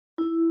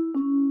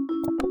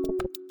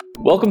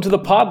Welcome to the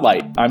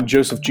Podlight. I'm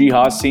Joseph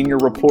Geha, senior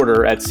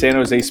reporter at San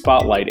Jose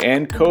Spotlight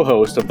and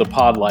co-host of the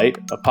Podlight,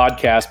 a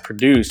podcast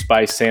produced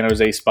by San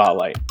Jose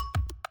Spotlight.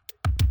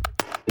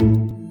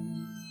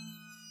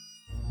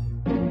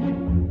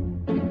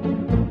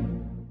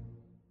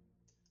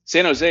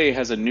 San Jose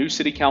has a new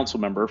city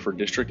council member for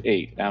District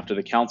 8 after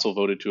the council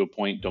voted to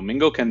appoint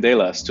Domingo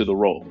Candelas to the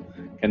role.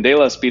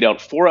 Candelas beat out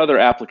 4 other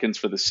applicants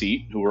for the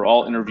seat, who were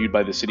all interviewed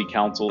by the city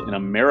council in a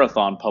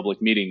marathon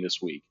public meeting this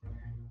week.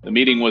 The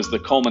meeting was the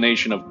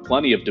culmination of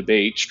plenty of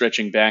debate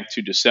stretching back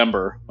to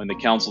December, when the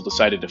council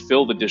decided to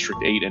fill the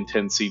District 8 and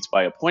 10 seats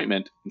by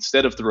appointment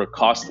instead of through a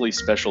costly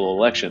special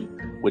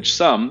election, which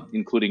some,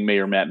 including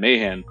Mayor Matt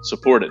Mahan,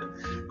 supported.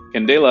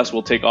 Candelas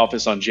will take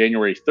office on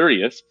January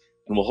 30th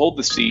and will hold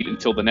the seat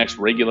until the next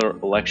regular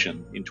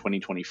election in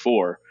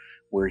 2024,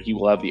 where he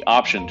will have the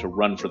option to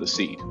run for the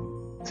seat.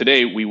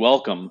 Today, we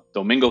welcome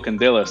Domingo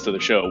Candelas to the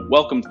show.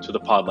 Welcome to the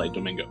Podlight,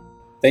 Domingo.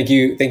 Thank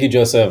you,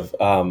 Joseph.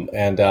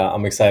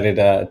 I'm excited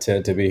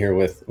to be here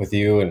with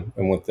you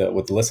and with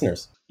the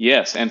listeners.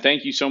 Yes, and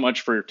thank you so much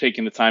for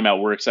taking the time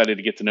out. We're excited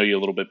to get to know you a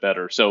little bit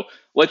better. So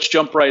let's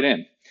jump right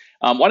in.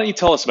 Why don't you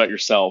tell us about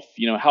yourself?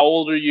 How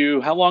old are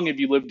you? How long have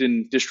you lived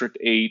in District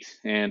 8,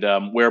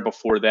 and where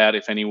before that,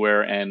 if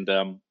anywhere? And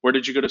where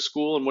did you go to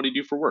school, and what do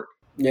you do for work?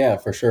 Yeah,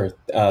 for sure.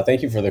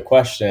 Thank you for the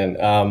question.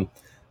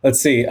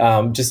 Let's see.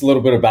 Just a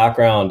little bit of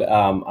background.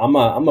 I'm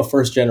a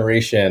first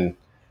generation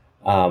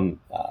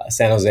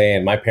San Jose,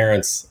 and my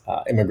parents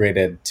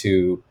immigrated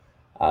to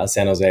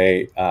San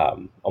Jose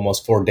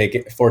almost four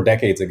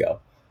decades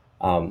ago.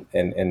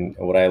 And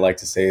what I like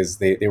to say is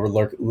they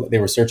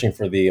were searching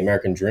for the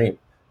American dream.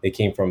 They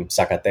came from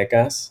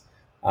Zacatecas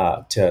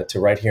to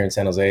right here in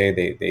San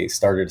Jose. They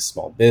started a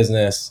small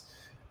business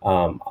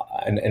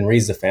and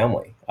raised a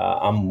family.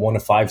 I'm one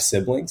of 5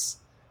 siblings,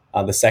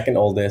 the second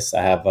oldest.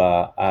 I have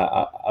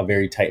a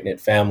very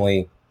tight-knit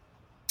family.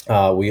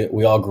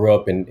 We all grew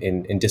up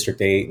in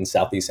District 8 in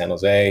Southeast San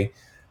Jose.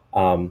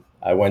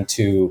 I went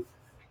to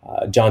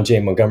John J.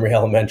 Montgomery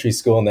Elementary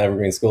School in the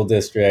Evergreen School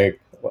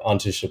District,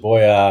 onto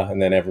Shibuya,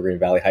 and then Evergreen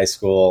Valley High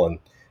School. And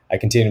I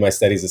continued my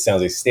studies at San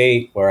Jose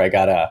State, where I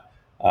got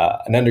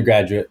an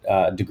undergraduate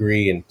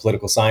degree in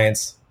political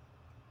science.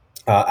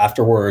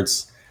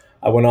 Afterwards,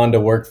 I went on to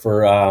work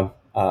for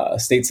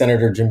State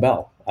Senator Jim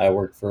Bell. I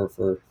worked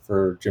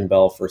for Jim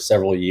Bell for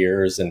several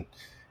years, and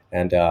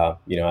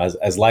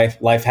as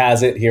life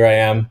has it, here I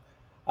am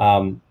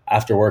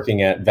after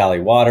working at Valley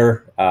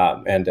Water,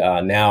 and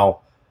now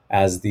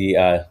as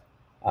the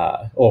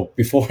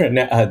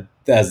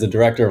as the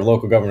director of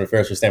local government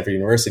affairs for Stanford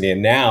University,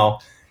 and now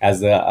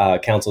as the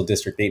Council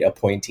District 8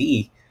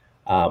 appointee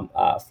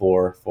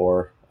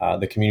for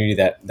the community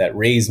that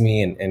raised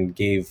me and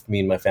gave me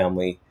and my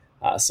family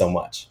so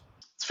much.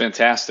 It's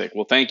fantastic.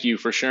 Well, thank you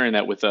for sharing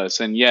that with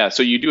us. And yeah,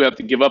 so you do have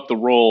to give up the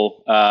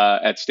role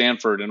at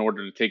Stanford in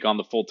order to take on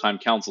the full-time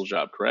council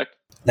job, correct?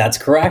 That's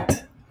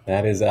correct.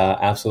 That is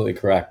absolutely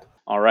correct.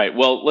 All right.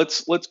 Well,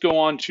 let's go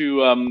on to,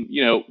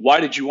 why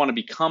did you want to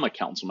become a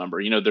council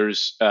member?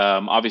 There's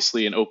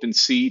obviously an open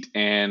seat,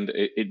 and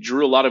it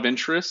drew a lot of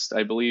interest.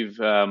 I believe,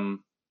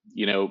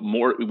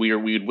 more,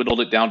 we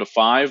whittled it down to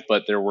 5,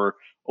 but there were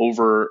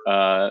over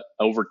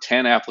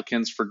 10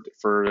 applicants for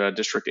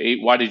District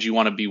 8. Why did you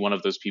want to be one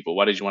of those people?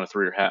 Why did you want to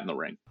throw your hat in the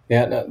ring?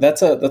 Yeah, no,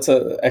 that's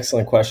a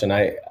excellent question.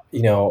 I've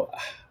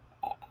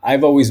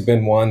always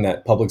been one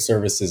that public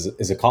service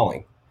is a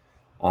calling.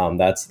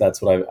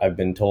 That's what I've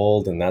been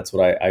told, and that's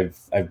what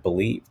I've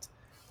believed.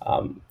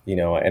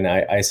 And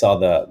I saw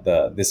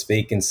this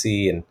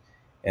vacancy, and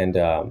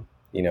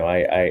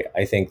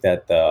I think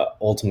that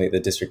ultimately the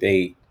District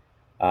 8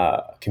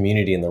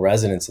 community and the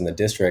residents in the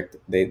district,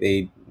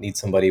 they need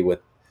somebody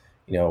with,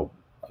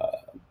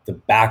 the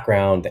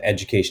background, the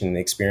education, and the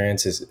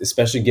experiences,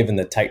 especially given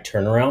the tight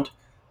turnaround,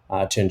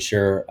 to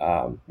ensure,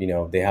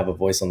 they have a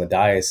voice on the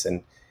dais.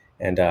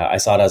 And I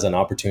saw it as an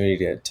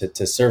opportunity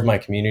to serve my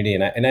community.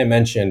 And I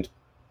mentioned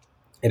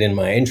it in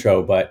my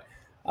intro, but,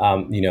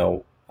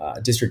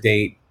 District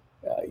 8,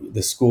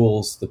 the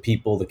schools, the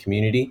people, the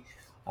community,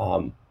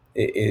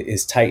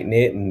 is tight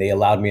knit, and they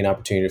allowed me an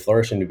opportunity to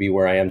flourish and to be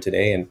where I am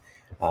today. And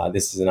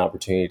this is an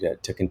opportunity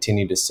to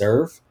continue to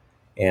serve,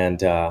 and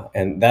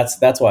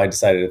that's why I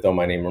decided to throw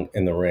my name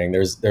in the ring.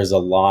 There's a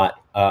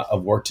lot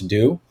of work to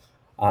do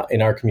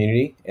in our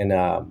community,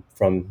 and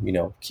from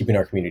keeping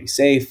our community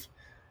safe,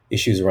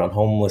 issues around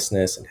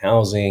homelessness and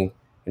housing,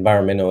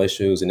 environmental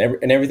issues, and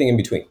everything in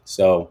between.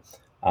 So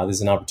this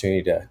is an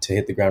opportunity to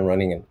hit the ground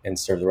running and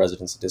serve the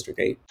residents of District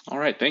 8. All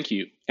right, thank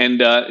you. And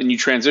you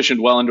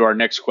transitioned well into our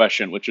next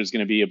question, which is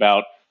going to be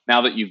about,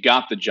 now that you've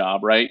got the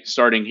job, right?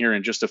 Starting here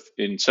in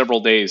in several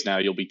days now,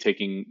 you'll be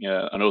taking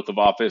an oath of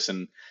office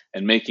and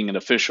making it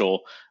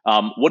official.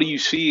 What do you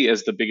see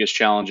as the biggest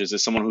challenges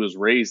as someone who was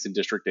raised in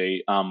District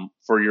 8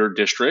 for your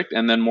district?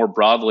 And then more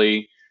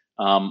broadly,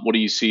 what do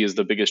you see as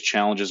the biggest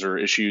challenges or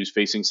issues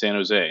facing San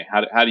Jose?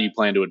 How do you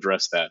plan to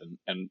address that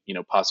and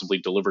possibly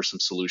deliver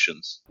some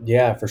solutions?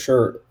 Yeah, for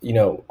sure.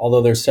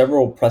 Although there's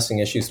several pressing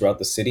issues throughout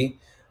the city,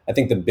 I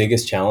think the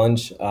biggest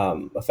challenge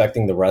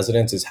affecting the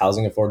residents is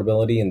housing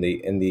affordability and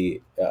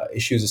the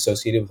issues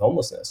associated with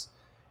homelessness.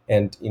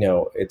 And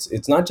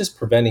it's not just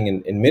preventing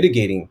and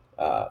mitigating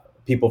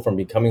people from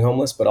becoming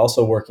homeless, but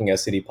also working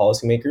as city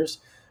policymakers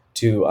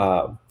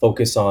to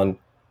focus on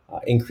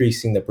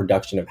increasing the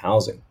production of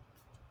housing.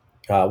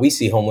 We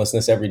see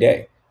homelessness every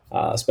day,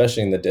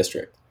 especially in the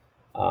district.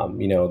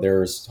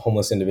 There's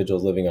homeless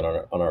individuals living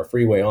on our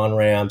freeway on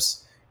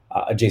ramps,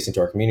 adjacent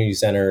to our community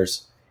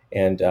centers.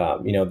 And,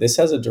 this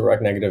has a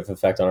direct negative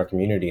effect on our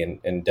community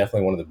and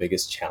definitely one of the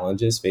biggest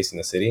challenges facing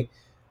the city.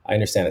 I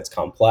understand it's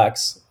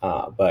complex,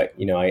 but,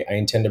 I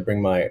intend to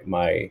bring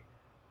my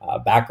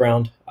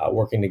background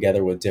working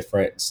together with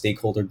different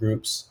stakeholder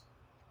groups,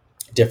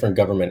 different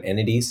government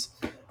entities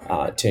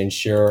to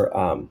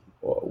ensure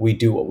we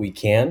do what we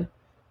can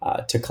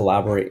to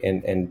collaborate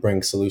and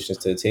bring solutions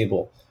to the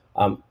table.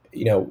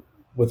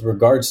 With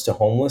regards to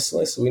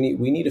homelessness, we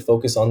need to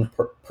focus on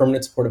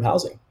permanent supportive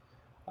housing.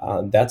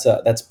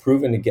 That's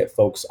proven to get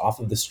folks off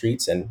of the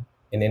streets and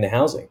into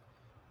housing.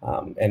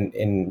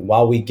 And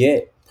while we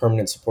get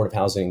permanent supportive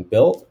housing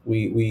built,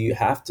 we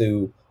have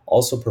to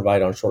also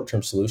provide on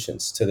short-term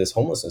solutions to this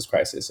homelessness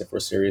crisis if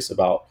we're serious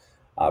about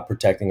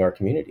protecting our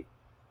community.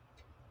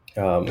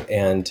 I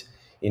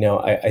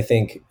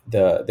think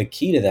the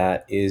key to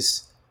that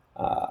is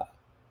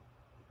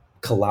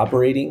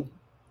collaborating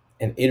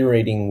and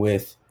iterating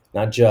with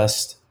not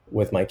just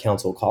with my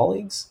council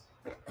colleagues,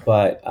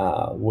 but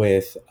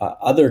with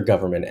other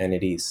government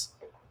entities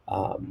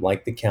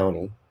like the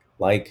county,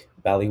 like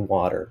Valley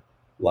Water,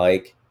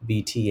 like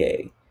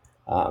BTA,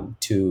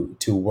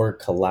 to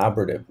work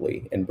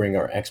collaboratively and bring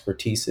our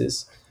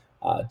expertises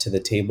to the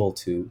table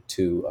to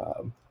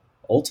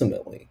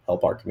ultimately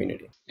help our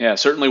community. Yeah,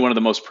 certainly one of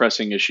the most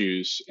pressing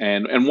issues,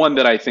 and one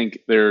that I think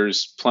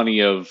there's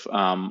plenty of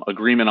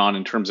agreement on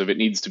in terms of it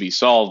needs to be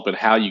solved, but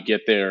how you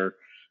get there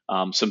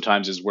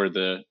sometimes is where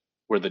the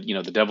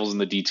the devil's in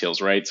the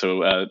details, right?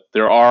 So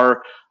there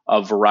are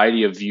a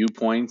variety of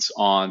viewpoints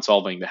on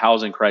solving the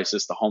housing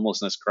crisis, the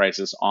homelessness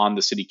crisis on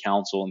the city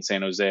council in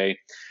San Jose.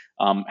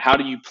 How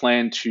do you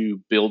plan to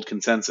build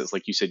consensus?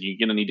 Like you said, you're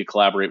going to need to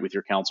collaborate with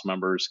your council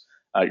members,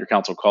 your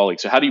council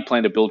colleagues. So how do you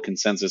plan to build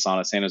consensus on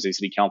a San Jose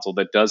City Council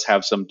that does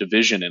have some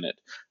division in it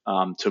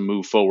to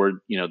move forward,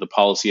 the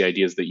policy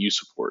ideas that you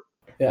support?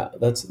 Yeah,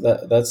 that's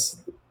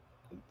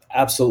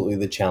absolutely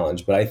the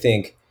challenge. But I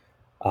think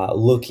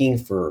looking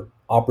for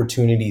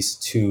opportunities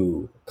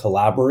to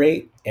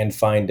collaborate and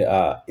find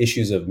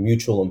issues of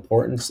mutual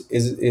importance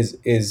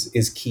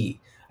is key.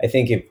 I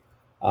think if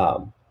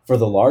for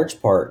the large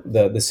part,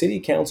 the city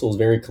council is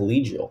very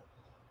collegial,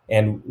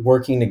 and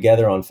working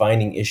together on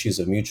finding issues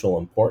of mutual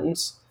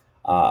importance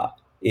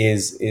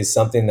is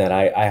something that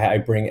I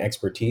bring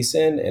expertise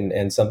in,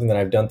 and something that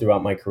I've done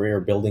throughout my career,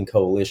 building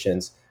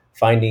coalitions,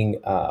 finding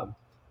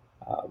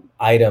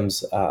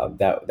items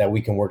that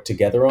we can work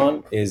together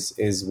on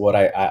is what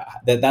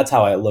that's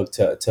how I look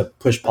to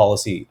push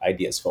policy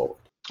ideas forward.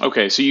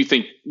 Okay, so you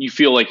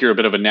feel like you're a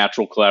bit of a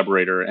natural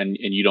collaborator, and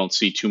you don't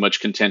see too much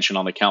contention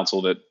on the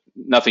council, that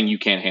nothing you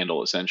can't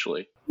handle,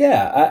 essentially.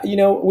 Yeah,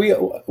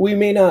 we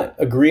may not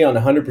agree on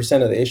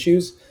 100% of the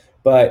issues,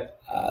 but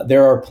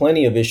there are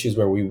plenty of issues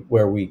where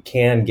we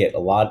can get a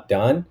lot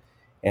done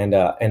and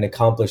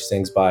accomplish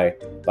things by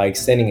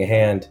extending a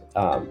hand,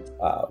 of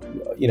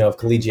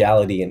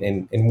collegiality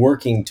and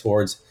working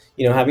towards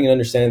having an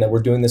understanding that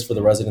we're doing this for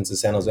the residents of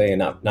San Jose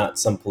and not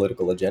some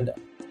political agenda.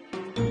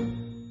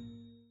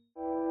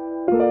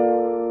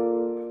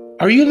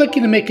 Are you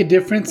looking to make a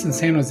difference in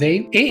San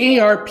Jose?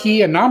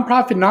 AARP, a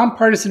nonprofit,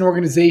 nonpartisan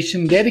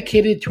organization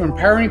dedicated to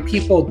empowering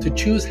people to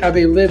choose how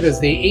they live as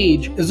they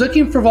age, is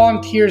looking for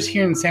volunteers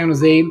here in San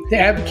Jose to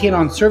advocate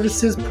on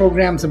services,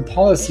 programs, and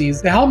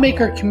policies to help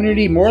make our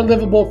community more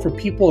livable for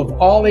people of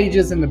all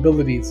ages and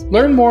abilities.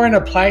 Learn more and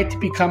apply to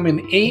become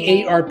an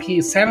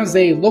AARP San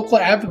Jose local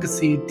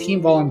advocacy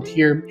team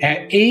volunteer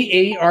at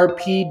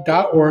aarp.org/San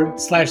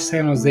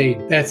Jose.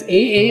 That's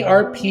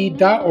aarp.org/San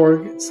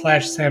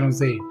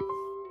Jose.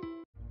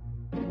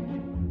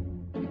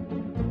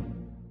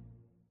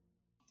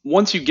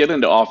 Once you get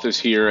into office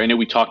here, I know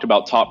we talked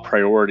about top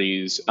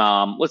priorities.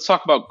 Let's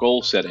talk about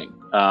goal setting.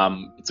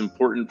 It's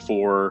important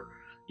for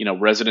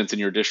residents in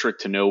your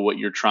district to know what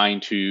you're trying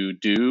to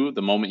do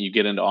the moment you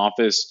get into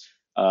office.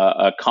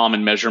 A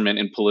common measurement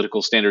in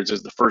political standards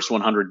is the first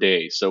 100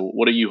 days. So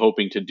what are you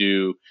hoping to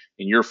do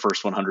in your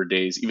first 100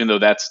 days? Even though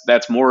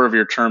that's more of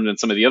your term than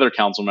some of the other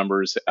council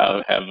members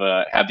have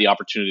had the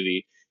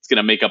opportunity. It's going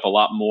to make up a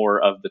lot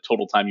more of the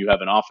total time you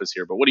have in office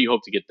here. But what do you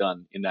hope to get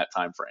done in that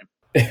time frame?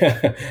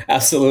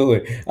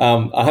 Absolutely.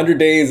 100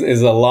 days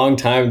is a long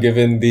time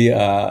given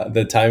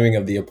the timing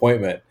of the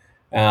appointment.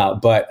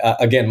 But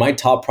again, my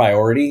top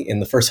priority in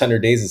the first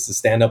 100 days is to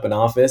stand up an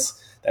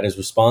office that is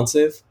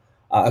responsive,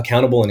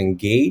 accountable, and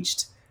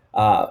engaged,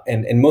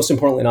 and most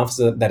importantly, an office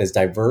that is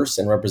diverse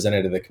and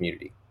representative of the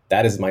community.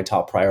 That is my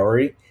top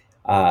priority.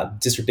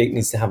 District 8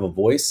 needs to have a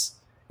voice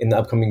in the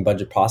upcoming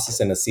budget process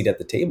and a seat at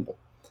the table.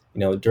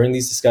 During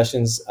these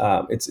discussions,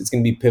 it's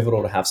going to be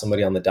pivotal to have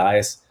somebody on the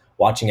dais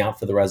watching out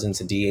for the residents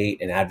of D8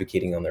 and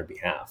advocating on their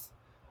behalf.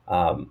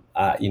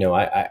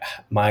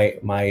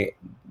 My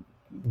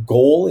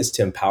goal is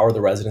to empower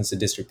the residents of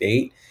District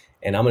 8,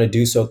 and I'm going to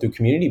do so through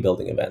community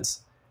building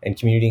events and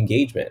community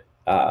engagement.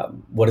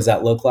 What does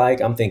that look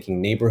like? I'm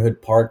thinking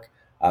neighborhood park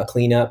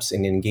cleanups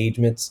and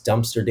engagements,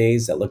 dumpster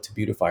days that look to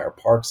beautify our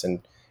parks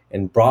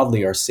and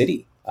broadly our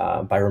city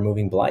by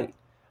removing blight.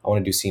 I want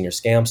to do senior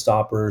scam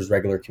stoppers,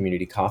 regular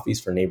community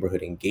coffees for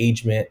neighborhood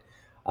engagement,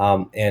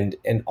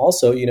 and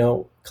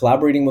also,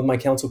 collaborating with my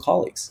council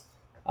colleagues,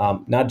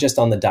 not just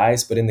on the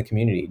dais, but in the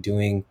community,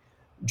 doing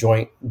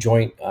joint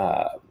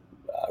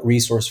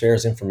resource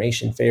fairs,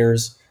 information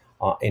fairs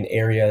in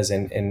areas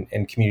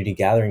and community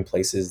gathering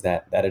places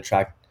that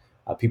attract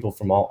people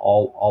from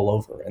all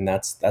over. And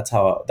that's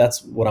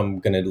what I'm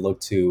going to look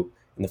to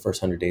in the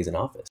first 100 days in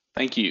office.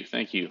 Thank you.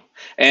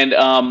 And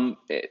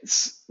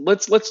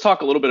let's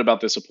talk a little bit about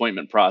this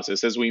appointment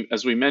process. As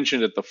we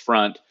mentioned at the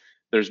front,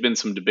 there's been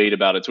some debate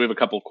about it. So we have a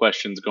couple of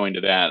questions going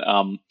to that.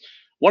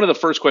 One of the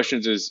first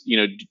questions is,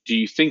 do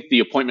you think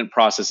the appointment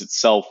process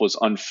itself was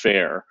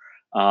unfair?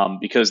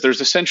 Because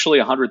there's essentially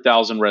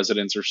 100,000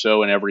 residents or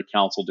so in every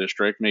council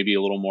district, maybe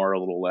a little more, a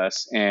little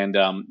less, and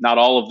not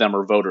all of them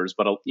are voters,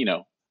 but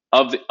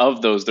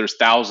of those, there's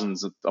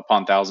thousands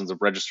upon thousands of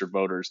registered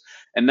voters,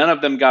 and none of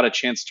them got a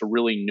chance to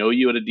really know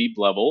you at a deep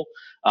level.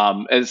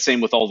 As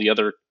same with all the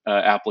other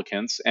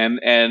applicants, and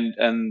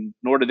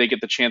nor did they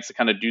get the chance to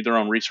kind of do their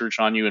own research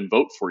on you and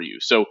vote for you.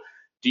 So,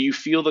 do you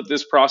feel that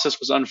this process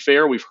was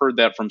unfair? We've heard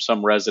that from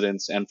some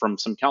residents and from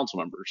some council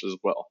members as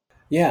well.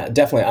 Yeah,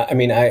 definitely. I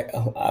mean, I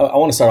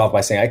want to start off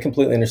by saying I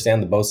completely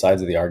understand both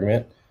sides of the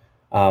argument,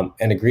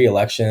 and agree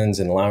elections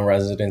and allowing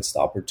residents the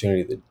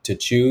opportunity to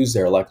choose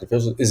their elected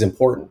officials is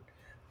important.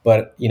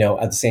 But,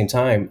 at the same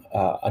time,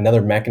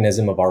 another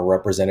mechanism of our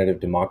representative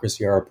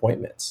democracy are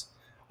appointments.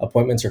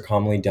 Appointments are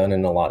commonly done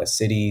in a lot of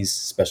cities,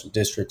 special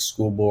districts,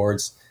 school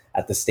boards,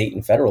 at the state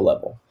and federal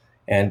level.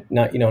 And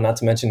not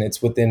to mention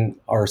it's within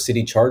our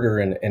city charter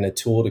and a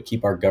tool to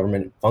keep our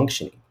government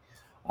functioning.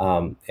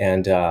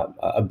 And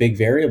a big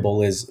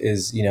variable is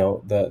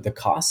the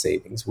cost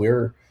savings.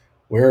 We're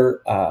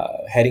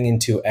heading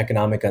into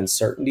economic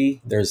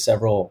uncertainty. There's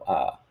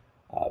several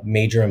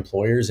major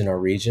employers in our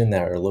region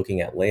that are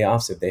looking at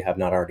layoffs if they have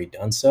not already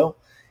done so.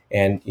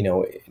 And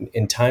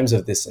in times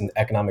of this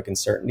economic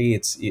uncertainty,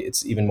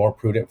 it's even more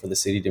prudent for the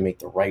city to make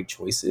the right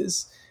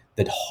choices,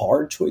 the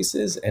hard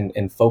choices,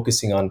 and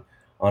focusing on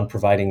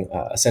providing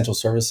essential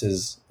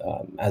services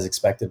as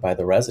expected by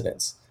the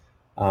residents.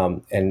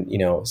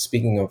 And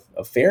speaking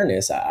of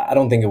fairness, I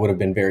don't think it would have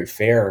been very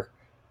fair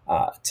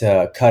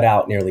to cut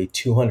out nearly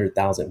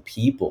 200,000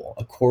 people,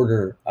 a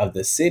quarter of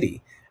the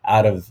city,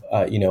 out of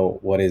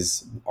what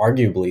is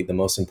arguably the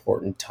most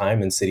important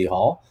time in City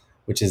Hall,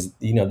 which is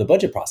the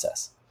budget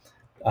process.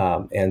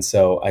 And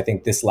so I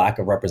think this lack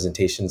of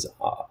representation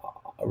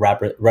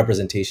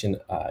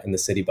in the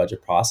city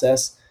budget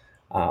process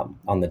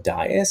on the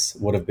dais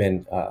would have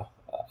been a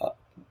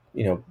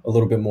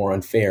little bit more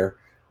unfair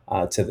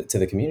to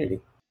the community.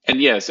 And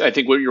yes, I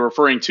think what you're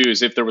referring to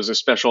is if there was a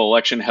special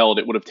election held,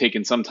 it would have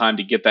taken some time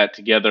to get that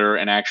together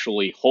and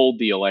actually hold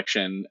the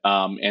election.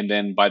 And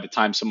then by the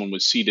time someone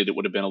was seated, it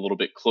would have been a little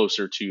bit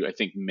closer to, I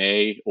think,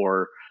 May,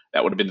 or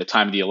that would have been the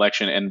time of the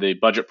election, and the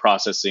budget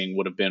processing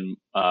would have been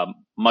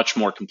much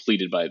more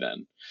completed by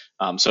then.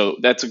 So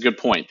that's a good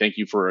point. Thank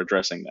you for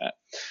addressing that.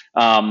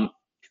 Can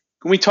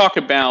we talk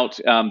about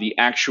the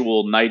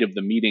actual night of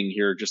the meeting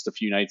here just a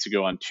few nights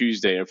ago on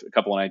Tuesday, a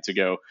couple of nights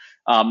ago?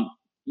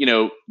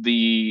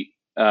 The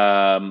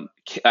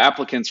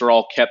applicants are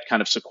all kept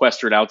kind of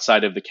sequestered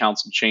outside of the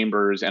council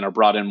chambers and are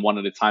brought in one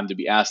at a time to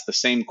be asked the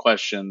same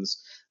questions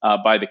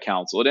by the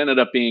council. It ended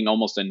up being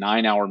almost a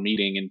 9-hour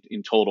meeting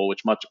in total,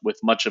 with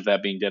much of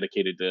that being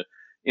dedicated to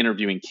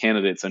interviewing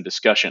candidates and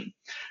discussion.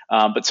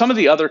 But some of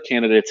the other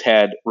candidates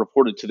had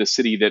reported to the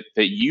city that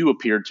you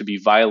appeared to be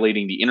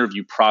violating the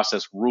interview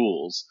process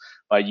rules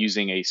by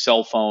using a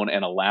cell phone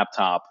and a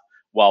laptop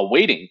while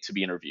waiting to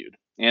be interviewed.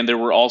 And there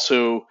were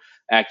also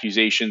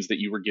accusations that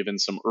you were given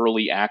some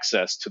early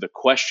access to the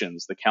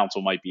questions the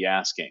council might be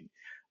asking.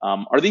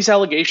 Are these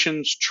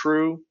allegations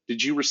true?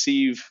 Did you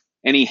receive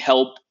any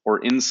help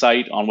or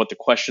insight on what the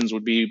questions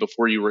would be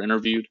before you were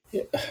interviewed?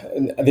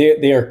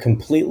 They are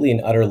completely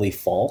and utterly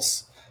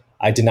false.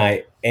 I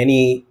deny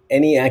any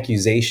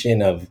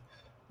accusation of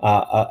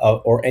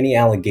or any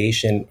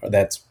allegation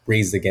that's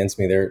raised against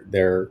me.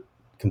 They're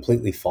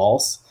completely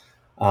false.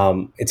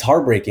 It's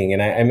heartbreaking,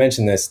 and I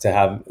mentioned this, to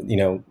have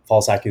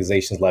false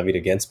accusations levied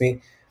against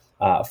me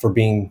for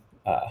being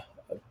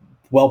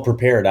well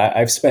prepared.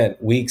 I've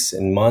spent weeks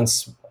and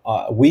months,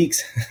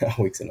 weeks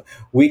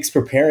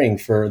preparing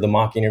for the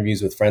mock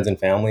interviews with friends and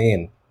family,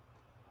 and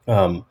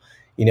I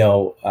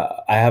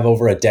have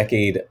over a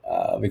decade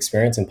of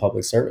experience in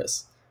public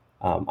service.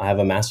 I have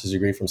a master's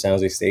degree from San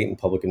Jose State in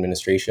public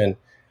administration.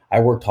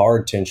 I worked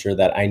hard to ensure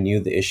that I knew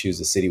the issues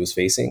the city was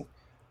facing,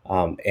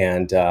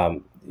 and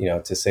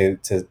to say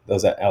to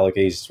those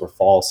allegations were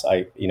false,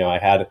 I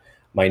had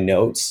my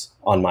notes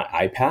on my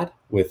iPad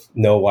with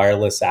no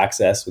wireless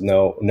access, with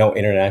no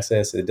internet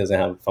access. It doesn't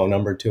have a phone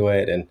number to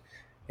it. And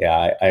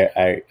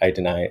yeah, I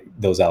deny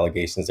those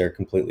allegations. They're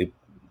completely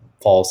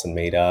false and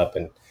made up.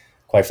 And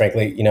quite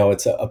frankly,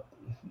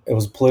 it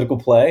was a political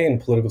play and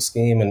political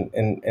scheme,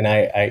 and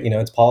I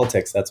it's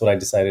politics. That's what I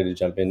decided to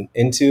jump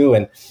into,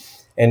 and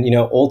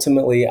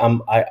ultimately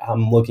I'm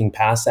looking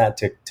past that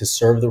to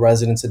serve the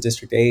residents of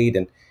District 8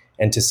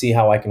 and to see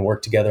how I can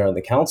work together on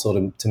the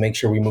council to make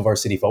sure we move our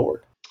city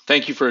forward.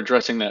 Thank you for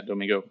addressing that,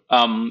 Domingo.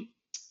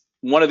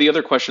 One of the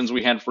other questions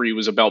we had for you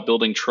was about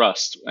building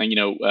trust. And,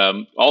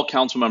 all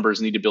council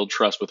members need to build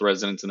trust with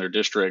residents in their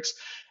districts.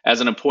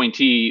 As an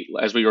appointee,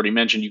 as we already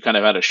mentioned, you kind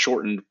of had a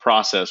shortened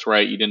process,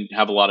 right? You didn't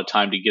have a lot of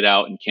time to get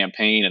out and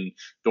campaign and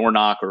door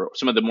knock, or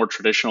some of the more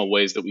traditional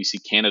ways that we see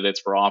candidates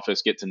for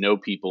office get to know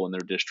people in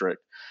their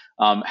district.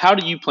 How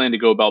do you plan to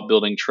go about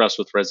building trust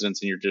with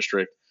residents in your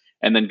district?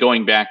 And then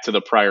going back to the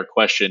prior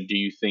question, do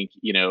you think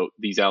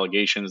these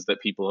allegations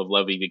that people have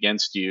levied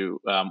against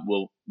you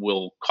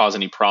will cause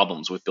any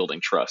problems with building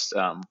trust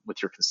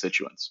with your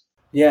constituents?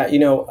 Yeah,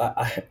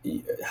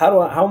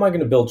 how am I going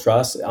to build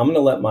trust? I'm going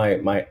to let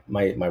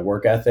my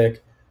work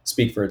ethic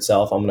speak for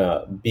itself. I'm going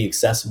to be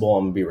accessible.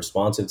 I'm going to be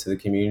responsive to the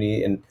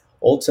community, and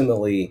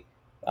ultimately,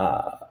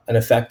 an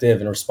effective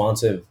and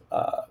responsive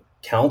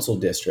council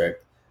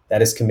district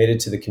that is committed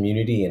to the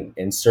community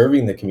and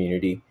serving the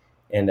community.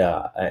 And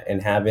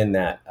having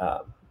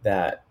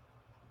that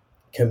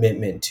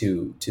commitment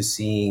to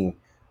seeing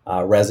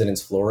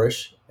residents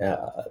flourish,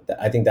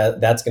 I think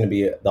that's going to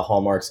be the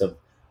hallmarks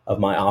of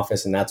my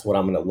office, and that's what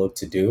I'm going to look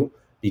to do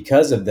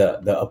because of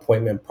the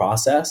appointment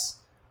process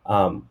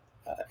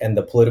and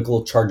the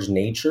political charged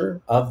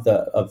nature of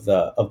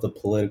the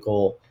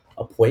political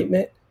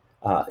appointment.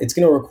 It's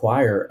going to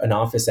require an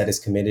office that is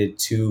committed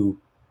to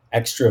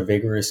extra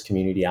vigorous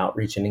community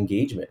outreach and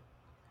engagement.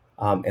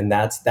 And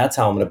that's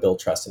how I'm going to build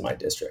trust in my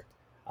district.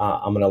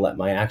 I'm going to let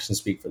my actions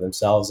speak for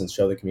themselves and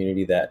show the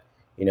community that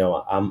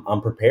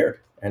I'm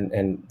prepared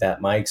and that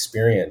my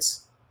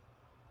experience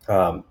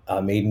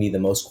made me the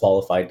most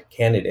qualified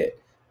candidate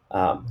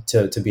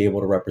to be able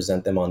to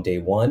represent them on day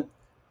one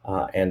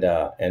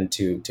and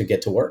to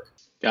get to work.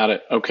 Got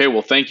it. Okay.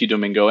 Well, thank you,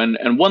 Domingo.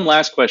 And one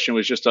last question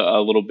was just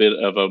a little bit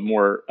of a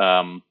more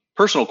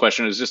personal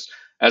question. Is just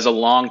as a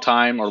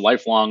long-time or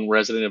lifelong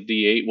resident of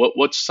D8,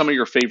 what's some of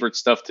your favorite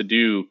stuff to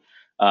do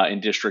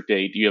in District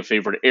 8? Do you have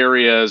favorite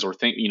areas or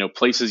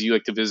places you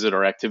like to visit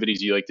or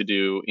activities you like to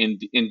do in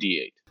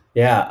D8?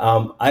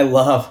 Yeah, I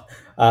love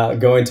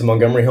going to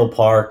Montgomery Hill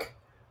Park.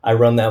 I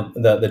run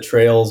the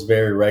trails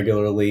very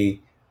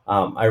regularly.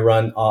 I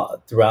run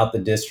throughout the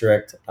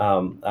district.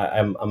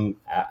 I'm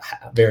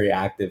very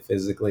active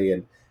physically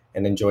and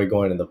enjoy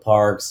going to the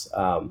parks,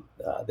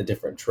 the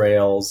different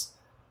trails.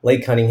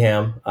 Lake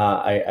Cunningham,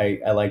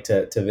 I like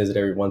to visit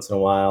every once in a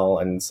while.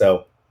 And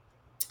so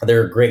there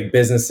are great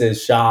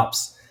businesses,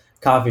 shops,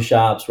 coffee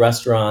shops,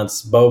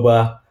 restaurants,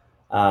 boba.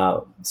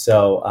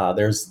 So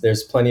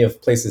there's plenty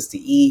of places to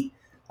eat,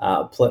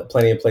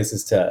 plenty of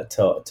places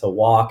to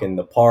walk in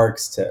the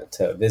parks,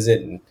 to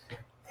visit and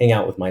hang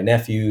out with my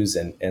nephews.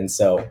 And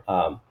so,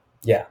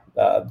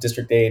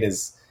 District 8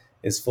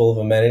 is full of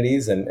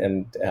amenities.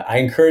 And I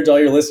encourage all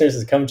your listeners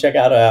to come check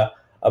out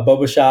a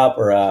boba shop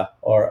or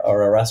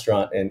a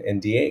restaurant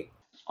in D8.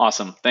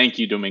 Awesome. Thank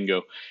you,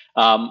 Domingo.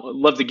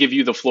 Love to give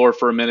you the floor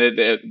for a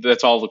minute.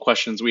 That's all the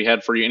questions we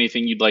had for you.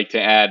 Anything you'd like to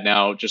add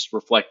now, just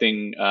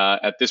reflecting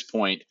at this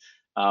point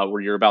where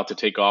you're about to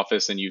take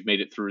office and you've made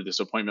it through this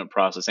appointment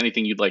process?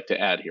 Anything you'd like to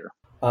add here?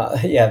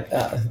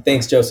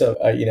 Thanks, Joseph.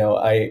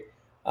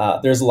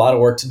 There's a lot of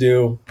work to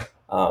do.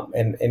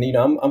 And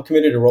I'm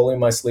committed to rolling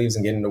my sleeves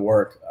and getting to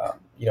work.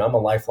 I'm a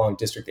lifelong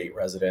District 8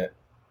 resident,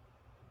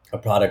 a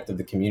product of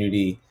the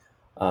community.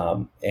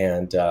 I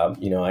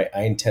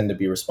intend to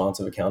be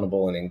responsive,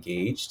 accountable, and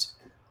engaged.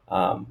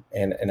 And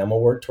I'm going to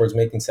work towards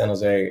making San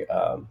Jose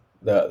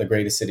the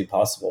greatest city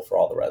possible for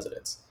all the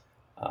residents.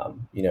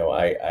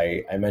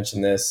 I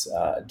mentioned this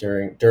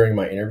during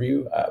my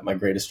interview. My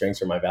greatest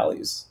strengths are my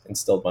values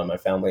instilled by my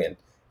family, and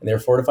they're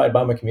fortified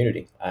by my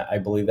community. I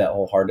believe that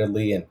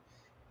wholeheartedly,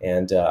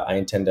 and I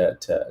intend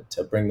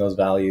to bring those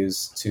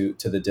values to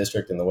the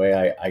district in the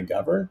way I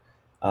govern.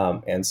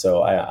 And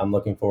so I'm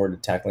looking forward to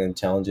tackling the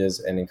challenges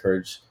and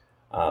encourage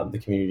the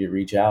community to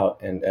reach out.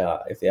 And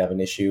if they have an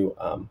issue,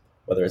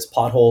 whether it's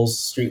potholes,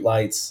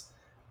 streetlights,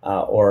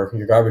 or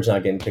your garbage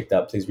not getting picked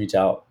up, please reach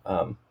out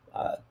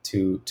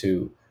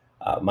to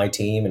my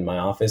team and my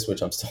office,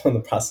 which I'm still in the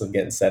process of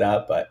getting set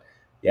up. But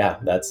yeah,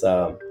 that's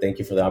thank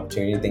you for the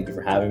opportunity. Thank you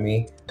for having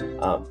me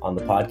on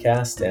the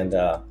podcast. And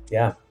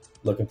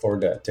looking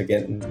forward to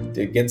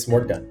getting some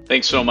work done.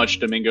 Thanks so much,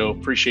 Domingo.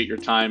 Appreciate your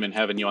time and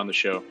having you on the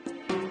show.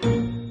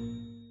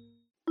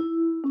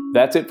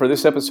 That's it for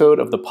this episode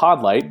of The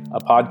Podlight, a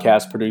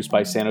podcast produced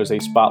by San Jose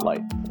Spotlight.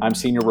 I'm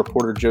senior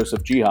reporter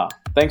Joseph Geha.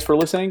 Thanks for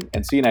listening,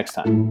 and see you next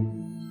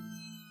time.